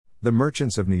The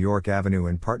Merchants of New York Avenue,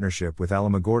 in partnership with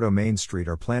Alamogordo Main Street,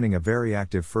 are planning a very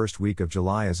active first week of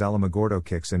July as Alamogordo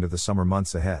kicks into the summer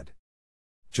months ahead.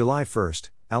 July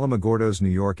 1st, Alamogordo's New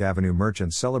York Avenue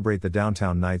merchants celebrate the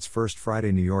Downtown Nights First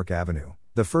Friday New York Avenue.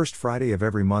 The first Friday of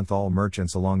every month, all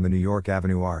merchants along the New York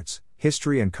Avenue Arts,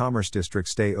 History and Commerce District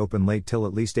stay open late till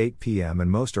at least 8 p.m.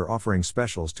 and most are offering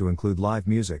specials to include live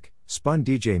music, spun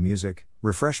DJ music,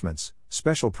 refreshments,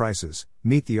 special prices,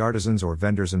 meet the artisans or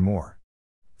vendors and more.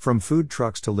 From food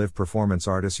trucks to live performance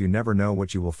artists, you never know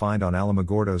what you will find on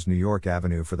Alamogordo's New York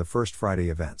Avenue for the First Friday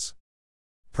events.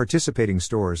 Participating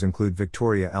stores include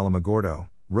Victoria Alamogordo,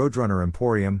 Roadrunner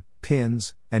Emporium,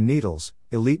 Pins and Needles,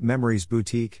 Elite Memories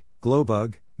Boutique,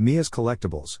 Glowbug, Mia's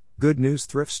Collectibles, Good News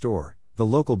Thrift Store, The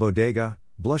Local Bodega,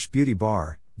 Blush Beauty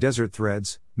Bar, Desert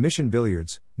Threads, Mission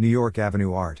Billiards, New York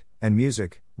Avenue Art and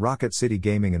Music, Rocket City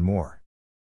Gaming and more.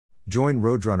 Join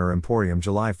Roadrunner Emporium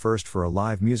July 1st for a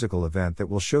live musical event that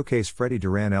will showcase Freddie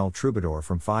Duran El Troubadour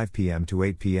from 5 p.m. to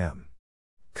 8 p.m.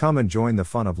 Come and join the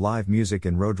fun of live music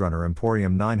in Roadrunner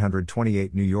Emporium,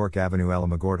 928 New York Avenue,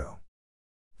 Alamogordo.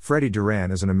 Freddie Duran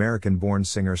is an American-born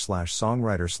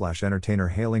singer/songwriter/entertainer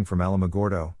hailing from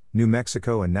Alamogordo, New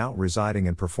Mexico and now residing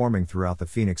and performing throughout the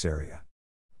Phoenix area.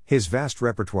 His vast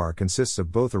repertoire consists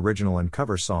of both original and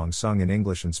cover songs sung in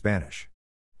English and Spanish.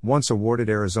 Once awarded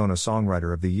Arizona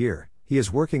Songwriter of the Year, he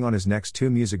is working on his next 2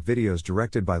 music videos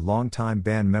directed by longtime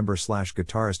band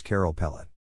member/guitarist Carol Pellet.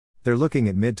 They're looking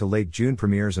at mid to late June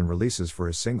premieres and releases for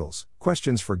his singles,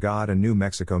 Questions for God and New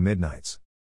Mexico Midnights.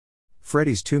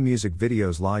 Freddie's 2 music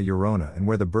videos, La Llorona and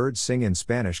Where the Birds Sing in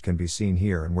Spanish, can be seen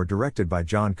here and were directed by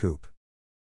John Coop.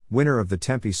 Winner of the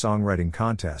Tempe Songwriting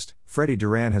Contest, Freddie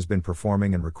Duran has been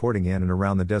performing and recording in and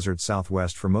around the desert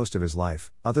Southwest for most of his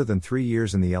life, other than 3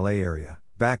 years in the LA area.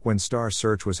 Back when Star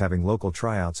Search was having local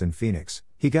tryouts in Phoenix,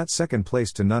 he got second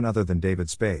place to none other than David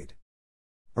Spade.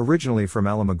 Originally from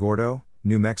Alamogordo,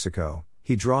 New Mexico,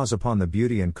 he draws upon the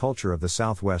beauty and culture of the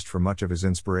Southwest for much of his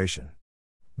inspiration.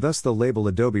 Thus the label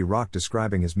Adobe Rock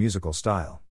describing his musical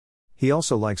style. He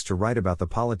also likes to write about the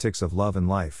politics of love and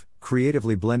life,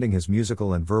 creatively blending his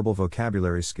musical and verbal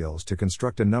vocabulary skills to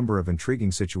construct a number of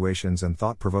intriguing situations and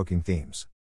thought-provoking themes.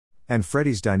 And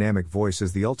Freddie's dynamic voice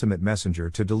is the ultimate messenger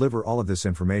to deliver all of this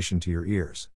information to your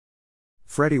ears.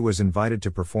 Freddie was invited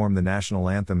to perform the national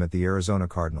anthem at the Arizona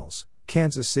Cardinals,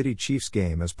 Kansas City Chiefs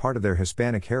game as part of their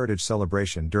Hispanic Heritage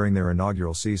celebration during their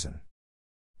inaugural season.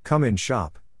 Come in,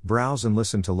 shop, browse and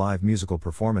listen to live musical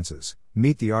performances,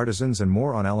 meet the artisans and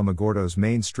more on Alamogordo's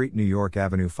Main Street, New York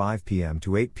Avenue, 5 p.m.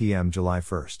 to 8 p.m. July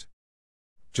 1st.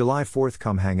 July 4th,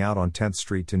 come hang out on 10th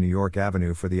Street to New York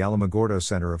Avenue for the Alamogordo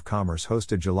Center of Commerce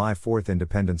hosted July 4th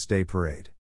Independence Day Parade.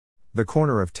 The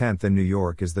corner of 10th and New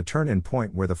York is the turn-in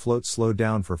point where the floats slow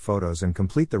down for photos and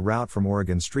complete the route from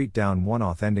Oregon Street down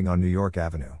 1/0 ending on New York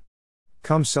Avenue.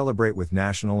 Come celebrate with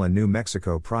National and New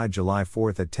Mexico Pride July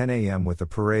 4th at 10 a.m. with the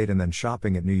parade and then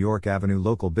shopping at New York Avenue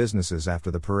local businesses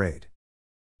after the parade.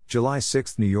 July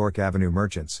 6th, New York Avenue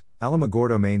merchants,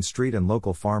 Alamogordo Main Street and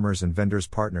local farmers and vendors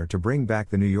partner to bring back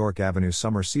the New York Avenue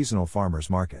Summer Seasonal Farmers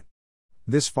Market.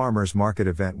 This farmers market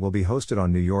event will be hosted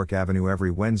on New York Avenue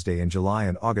every Wednesday in July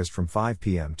and August from 5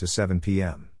 p.m. to 7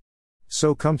 p.m.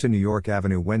 So come to New York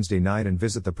Avenue Wednesday night and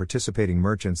visit the participating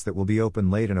merchants that will be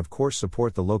open late and of course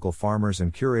support the local farmers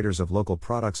and curators of local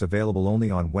products available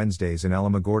only on Wednesdays in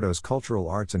Alamogordo's Cultural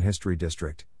Arts and History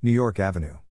District, New York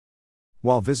Avenue.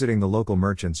 While visiting the local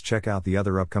merchants, check out the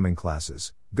other upcoming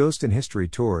classes, ghost and history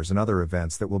tours and other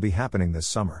events that will be happening this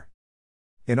summer.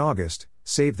 In August,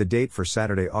 save the date for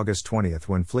Saturday, August 20th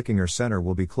when Flickinger Center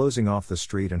will be closing off the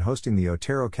street and hosting the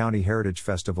Otero County Heritage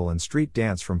Festival and Street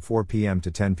Dance from 4 p.m. to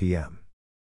 10 p.m.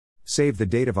 Save the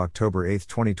date of October 8,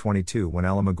 2022 when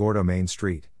Alamogordo Main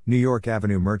Street, New York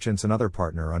Avenue merchants and other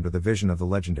partner under the vision of the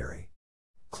legendary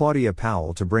Claudia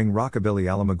Powell to bring Rockabilly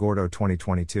Alamogordo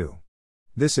 2022.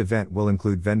 This event will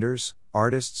include vendors,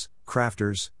 artists,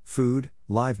 crafters, food,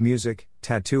 live music,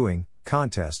 tattooing,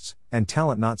 contests, and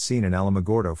talent not seen in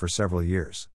Alamogordo for several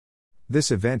years.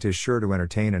 This event is sure to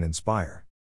entertain and inspire.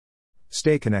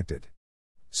 Stay connected.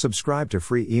 Subscribe to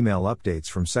free email updates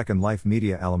from Second Life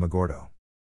Media Alamogordo.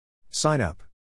 Sign up.